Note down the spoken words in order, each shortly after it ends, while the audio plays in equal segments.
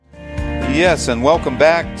Yes, and welcome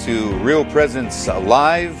back to Real Presence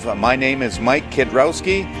Live. My name is Mike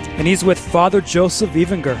Kidrowski. And he's with Father Joseph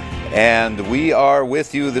Evinger. And we are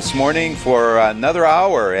with you this morning for another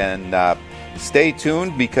hour. And stay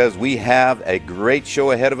tuned because we have a great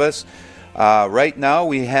show ahead of us. Right now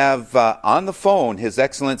we have on the phone His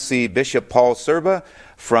Excellency Bishop Paul Serba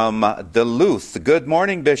from Duluth. Good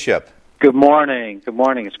morning, Bishop. Good morning. Good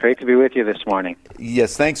morning. It's great to be with you this morning.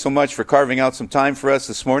 Yes, thanks so much for carving out some time for us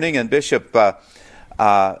this morning. And Bishop, we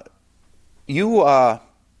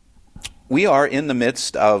are in the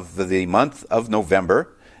midst of the month of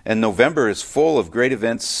November, and November is full of great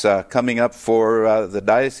events coming up for the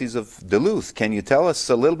Diocese of Duluth. Can you tell us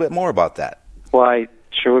a little bit more about that? Well, I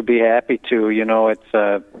sure would be happy to. You know, it's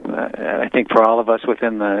I think for all of us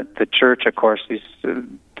within the church, of course,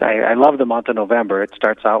 I love the month of November. It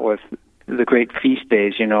starts out with the great feast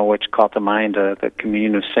days, you know, which call to mind the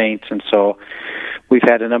Communion of Saints. And so we've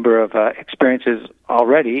had a number of experiences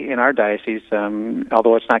already in our diocese.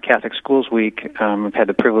 Although it's not Catholic Schools Week, we've had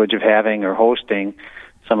the privilege of having or hosting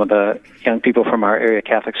some of the young people from our area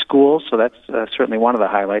Catholic schools. So that's certainly one of the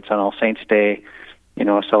highlights on All Saints Day, you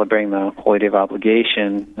know, celebrating the Holy Day of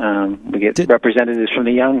Obligation. We get representatives from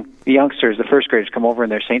the youngsters, the first graders, come over in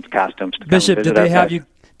their saints costumes to Bishop, come visit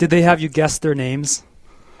did they have you guess their names?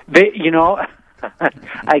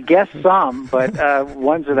 I guess some, but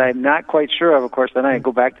ones that I'm not quite sure of course, then I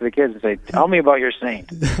go back to the kids and say, tell me about your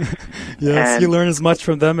saint. Yes, you learn as much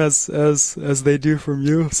from them as they do from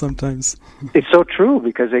you sometimes. It's so true,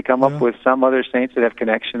 because they come up with some other saints that have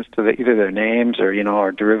connections to either their names or, you know,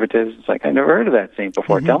 or derivatives. It's like, I never heard of that saint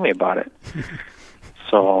before. Tell me about it.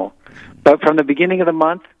 So, but from the beginning of the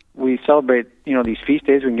month, we celebrate, you know, these feast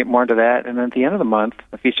days. We can get more into that. And then at the end of the month,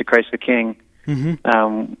 the Feast of Christ the King,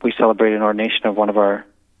 we celebrate an ordination of one of our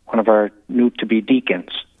new to be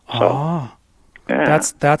deacons. So,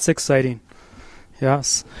 that's exciting.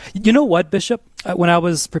 Yes. You know what, Bishop? When I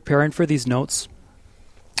was preparing for these notes,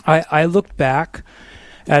 I looked back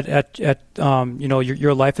at you know,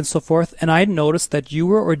 your life and so forth, and I noticed that you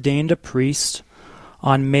were ordained a priest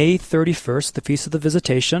on May 31st, the Feast of the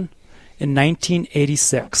Visitation, in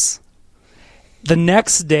 1986. The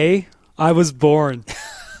next day, I was born.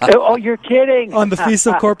 Oh, you're kidding! On the Feast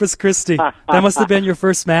of Corpus Christi. That must have been your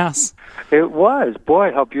first Mass. It was.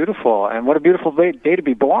 Boy, how beautiful. And what a beautiful day to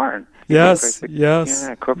be born. Yes. Yeah,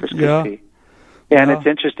 Corpus Christi. Yeah, and it's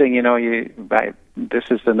interesting, you know, this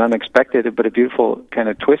is an unexpected but a beautiful kind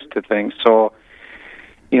of twist to things. So,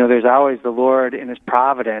 you know, there's always the Lord in His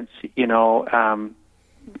providence, you know,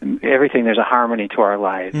 everything, there's a harmony to our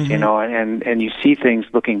lives, you know, and you see things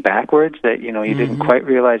looking backwards that, you know, you didn't quite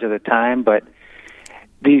realize at the time, but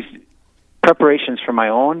these preparations for my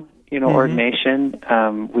own, you know, ordination,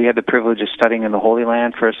 we had the privilege of studying in the Holy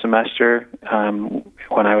Land for a semester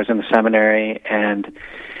when I was in the seminary, and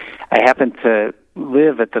I happened to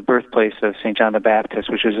live at the birthplace of St. John the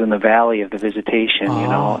Baptist, which was in the Valley of the Visitation, you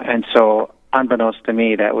know, and so unbeknownst to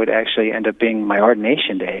me, that would actually end up being my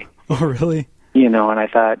ordination day. Oh, really? You know, and I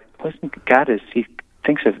thought, He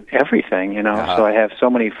thinks of everything, you know, so I have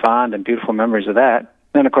so many fond and beautiful memories of that.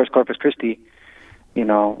 And, of course, Corpus Christi, you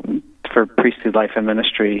know, for priesthood life and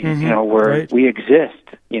ministry, you know, where we exist,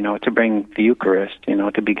 you know, to bring the Eucharist, you know,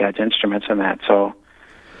 to be God's instruments in that. So,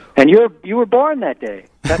 and you were born that day.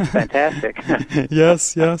 That's fantastic.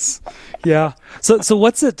 Yes, yeah. So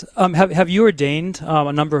what's it? Have you ordained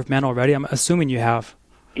a number of men already? I'm assuming you have.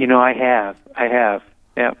 You know, I have.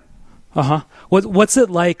 Yeah. What's it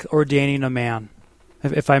like ordaining a man,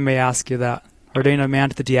 if I may ask you that? Ordaining a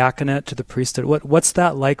man to the diaconate, to the priesthood. What's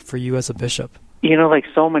that like for you as a bishop? You know, like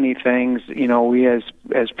so many things, you know, we as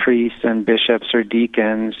priests and bishops or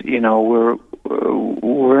deacons, you know,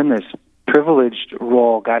 we're in this privileged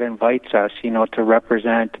role. God invites us, you know, to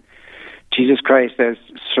represent Jesus Christ as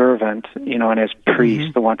servant, you know, and as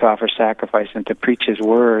priest, the one to offer sacrifice and to preach His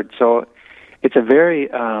word. So it's a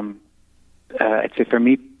very, I'd say for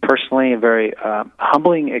me personally, a very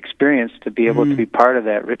humbling experience to be able to be part of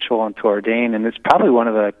that ritual and to ordain. And it's probably one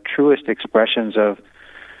of the truest expressions of,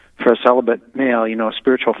 for a celibate male, you know,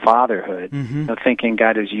 spiritual fatherhood, you know, thinking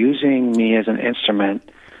God is using me as an instrument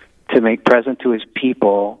to make present to His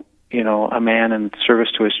people, you know, a man in service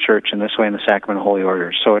to His church in this way in the Sacrament of Holy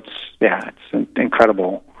Orders. So it's an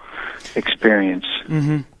incredible experience.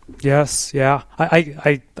 Yes, yeah.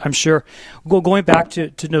 I'm sure. Going back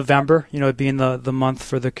to November, you know, it being the month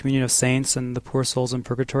for the Communion of Saints and the poor souls in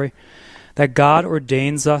purgatory, that God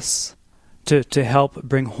ordains us to help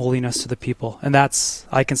bring holiness to the people. And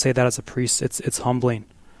I can say that as a priest, it's humbling.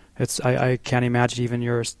 I can't imagine even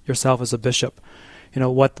yourself as a bishop, you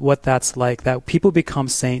know, what that's like, that people become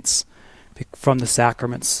saints from the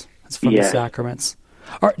sacraments. It's from the sacraments.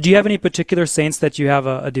 Do you have any particular saints that you have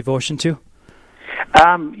a devotion to?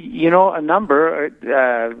 A number.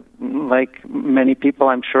 Like many people,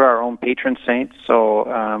 I'm sure, our own patron saints.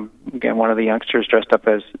 So, again, one of the youngsters dressed up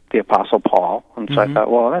as the Apostle Paul. And so I thought,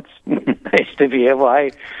 well, that's nice to be able.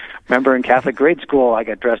 I remember in Catholic grade school, I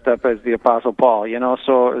got dressed up as the Apostle Paul,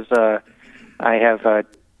 so it was, I have a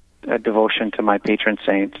devotion to my patron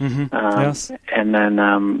saints. Yes. And then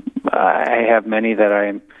I have many that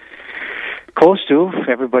I'm close to,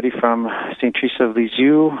 everybody from St. Teresa of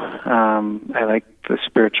Lisieux. I like the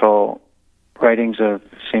spiritual writings of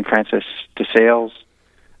St. Francis de Sales.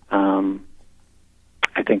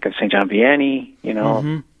 I think of St. John Vianney,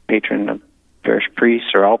 patron of parish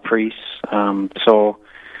priests or all priests. So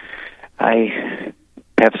I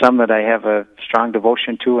have some that I have a strong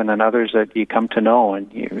devotion to, and then others that you come to know,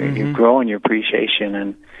 and you grow in your appreciation.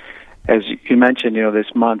 And as you mentioned,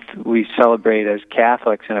 this month we celebrate as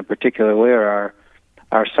Catholics in a particular way.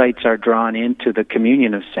 Our sights are drawn into the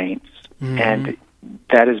communion of saints, and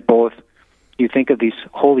that is both. You think of these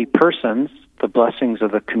holy persons, the blessings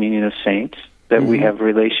of the communion of saints that we have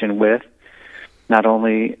relation with, not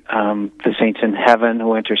only the saints in heaven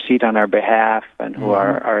who intercede on our behalf and who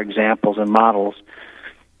are our examples and models,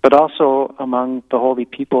 but also among the holy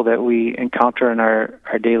people that we encounter in our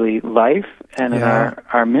daily life and in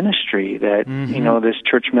our ministry, that, this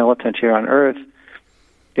church militant here on earth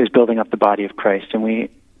is building up the body of Christ. And we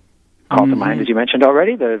call to mind, as you mentioned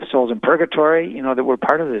already, the souls in purgatory, that we're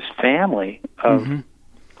part of this family of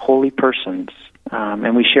holy persons,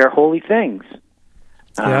 and we share holy things.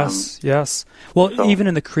 Yes. Well, even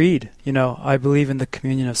in the Creed, I believe in the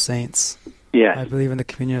communion of saints. Yes. I believe in the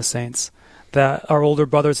communion of saints. That our older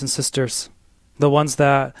brothers and sisters, the ones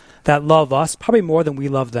that love us, probably more than we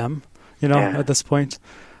love them, at this point.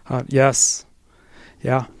 Yes.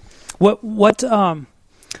 Yeah. What,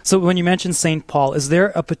 so when you mentioned St. Paul, is there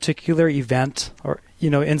a particular event or,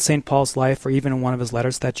 in St. Paul's life or even in one of his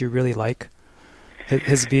letters that you really like?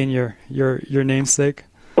 His being your namesake?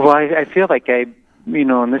 Well, I feel like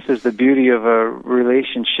and this is the beauty of a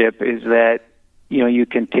relationship, is that, you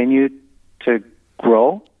continue to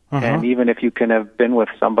grow. And even if you can have been with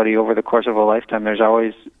somebody over the course of a lifetime, there's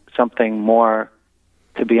always something more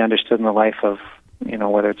to be understood in the life of,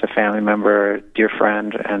 whether it's a family member, a dear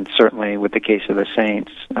friend, and certainly with the case of the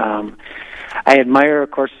saints. I admire,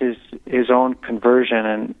 of course, his own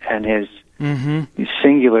conversion and his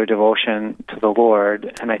singular devotion to the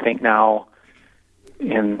Lord. And I think now,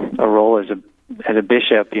 in a role as a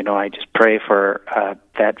bishop, I just pray for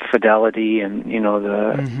that fidelity and,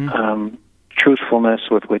 the truthfulness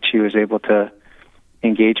with which he was able to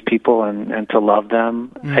engage people and to love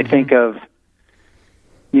them. I think of,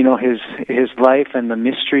 his life and the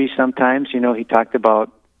mystery sometimes. He talked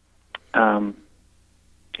about in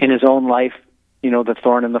his own life, the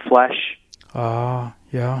thorn in the flesh.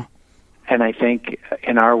 Yeah. And I think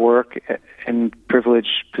in our work and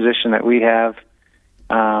privileged position that we have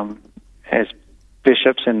as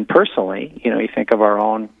bishops and personally, you think of our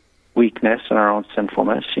own weakness and our own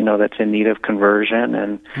sinfulness, that's in need of conversion,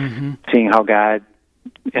 and seeing how God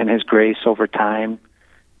and His grace over time,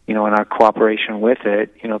 and our cooperation with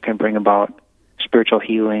it, can bring about spiritual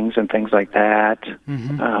healings and things like that.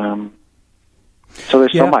 So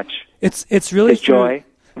there's so much. It's really His joy.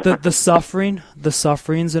 The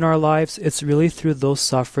sufferings in our lives. It's really through those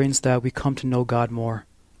sufferings that we come to know God more.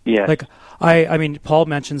 Yes. Like I mean, Paul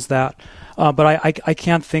mentions that, but I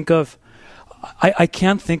can't think of. I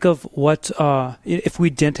can't think of what, if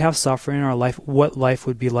we didn't have suffering in our life, what life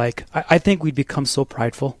would be like. I think we'd become so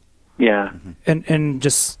prideful. Yeah. And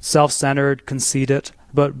just self-centered, conceited.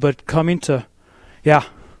 But coming to, yeah.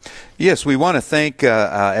 Yes, we want to thank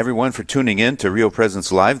everyone for tuning in to Real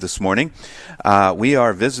Presence Live this morning. We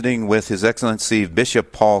are visiting with His Excellency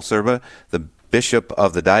Bishop Paul Serba, the Bishop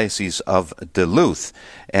of the Diocese of Duluth.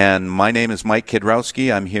 And my name is Mike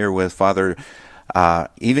Kidrowski. I'm here with Father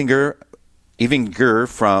Evinger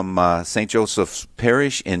from St. Joseph's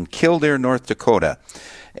Parish in Kildare, North Dakota.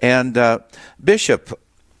 And Bishop,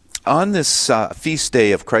 on this feast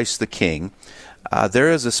day of Christ the King, there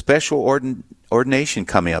is a special ordination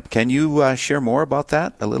coming up. Can you share more about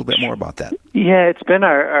that, a little bit more about that? Yeah, it's been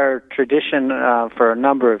our tradition for a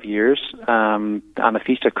number of years on the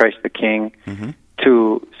Feast of Christ the King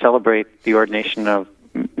to celebrate the ordination of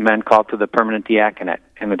men called to the permanent diaconate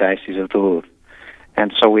in the Diocese of Duluth.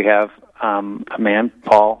 And so we have a man,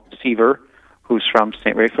 Paul Seaver, who's from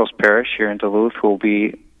St. Raphael's Parish here in Duluth, who will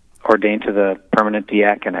be ordained to the permanent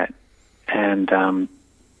diaconate. And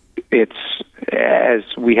it's, as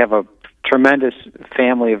we have a tremendous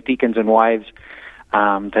family of deacons and wives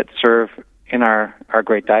that serve in our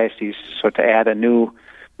great diocese. So to add a new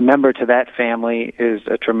member to that family is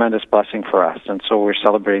a tremendous blessing for us, and so we're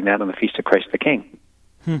celebrating that on the Feast of Christ the King.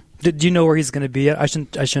 Do you know where he's going to be at? I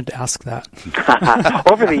shouldn't ask that.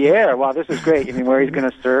 Over the air. Wow, this is great. You mean where he's going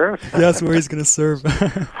to serve? Yes, where he's going to serve.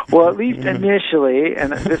 Well, at least initially,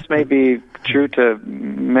 and this may be true to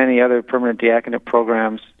many other permanent diaconate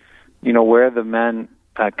programs, where the men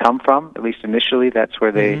come from, at least initially, that's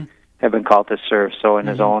where they have been called to serve. So in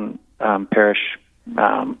his own parish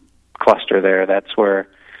cluster there, that's where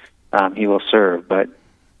he will serve. But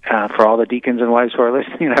for all the deacons and wives who are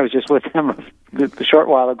listening, I was just with them a short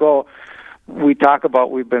while ago. We talk about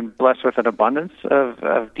we've been blessed with an abundance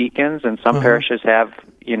of deacons, and some parishes have,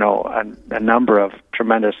 a number of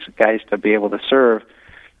tremendous guys to be able to serve.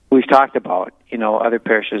 We've talked about, other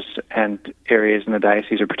parishes and areas in the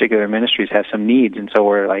diocese or particular ministries have some needs, and so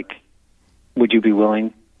we're like, would you be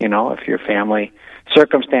willing, if your family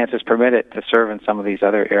circumstances permit it, to serve in some of these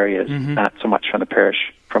other areas, not so much from the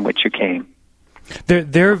parish from which you came?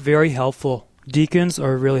 They're very helpful. Deacons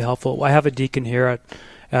are really helpful. I have a deacon here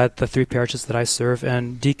at the 3 parishes that I serve,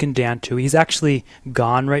 and Deacon Dan too. He's actually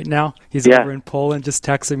gone right now. He's over in Poland, just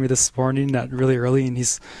texting me this morning, really early,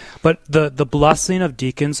 but the blessing of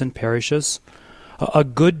deacons and parishes, a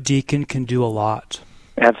good deacon can do a lot.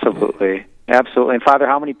 Absolutely. And Father,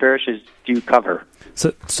 how many parishes do you cover?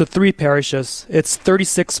 So 3 parishes. It's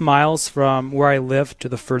 36 miles from where I live to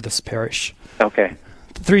the furthest parish. Okay.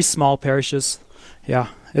 3 small parishes. Yeah,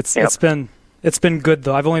 it's been good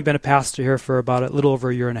though. I've only been a pastor here for about a little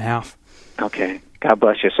over a year and a half. Okay, God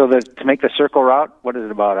bless you. So to make the circle route, what is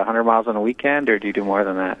it, about 100 miles on a weekend, or do you do more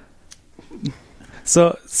than that?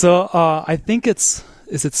 So I think is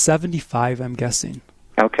it 75? I'm guessing.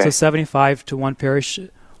 Okay. So 75 to one parish.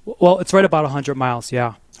 Well, it's right about 100 miles.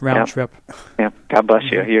 Yeah, round trip. Yeah. God bless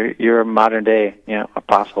you. You're a modern day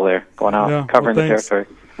apostle there, going out covering the territory.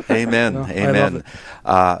 Amen. Amen.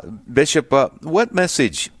 Bishop, what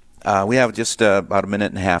message, we have just about a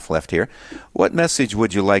minute and a half left here. What message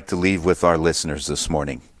would you like to leave with our listeners this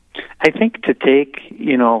morning? I think to take,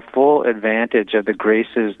 full advantage of the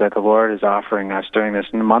graces that the Lord is offering us during this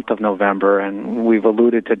month of November, and we've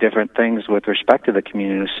alluded to different things with respect to the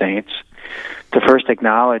communion of saints, to first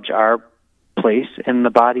acknowledge our place in the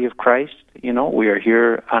body of Christ. We are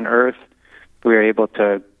here on earth. We are able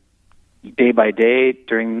to, day by day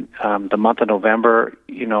during the month of November,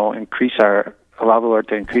 allow the Lord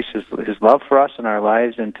to increase His love for us in our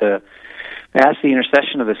lives, and to ask the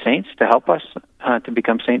intercession of the saints to help us to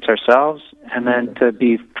become saints ourselves, and then to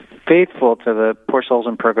be faithful to the poor souls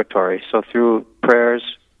in purgatory. So through prayers,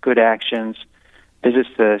 good actions, visits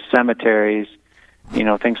to cemeteries,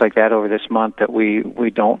 things like that over this month, that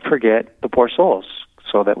we don't forget the poor souls,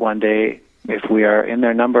 so that one day, if we are in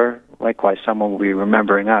their number, likewise, someone will be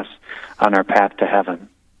remembering us on our path to heaven.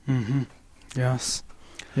 Mm-hmm. Yes.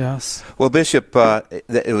 Well, Bishop,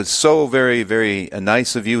 it was so very, very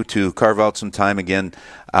nice of you to carve out some time again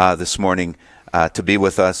this morning to be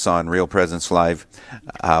with us on Real Presence Live.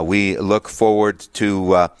 We look forward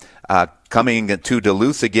to coming to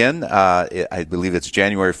Duluth again. I believe it's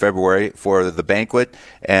January, February for the banquet,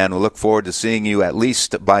 and we'll look forward to seeing you at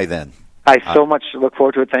least by then. I so much look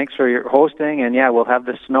forward to it. Thanks for your hosting, and we'll have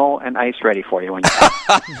the snow and ice ready for you when you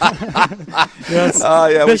come.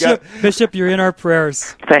 Yes. Bishop, you're in our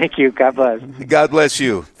prayers. Thank you. God bless. God bless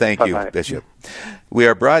you. Thank Bye-bye. you, Bishop. We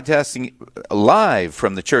are broadcasting live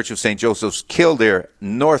from the Church of St. Joseph's, Kildare,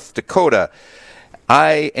 North Dakota.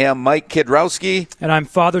 I am Mike Kidrowski. And I'm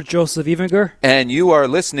Father Joseph Evinger. And you are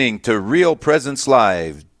listening to Real Presence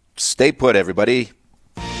Live. Stay put, everybody.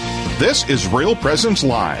 This is Real Presence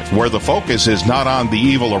Live, where the focus is not on the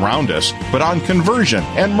evil around us, but on conversion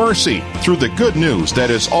and mercy through the good news that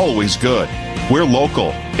is always good. We're local,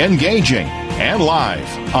 engaging, and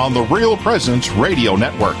live on the Real Presence Radio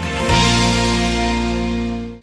Network.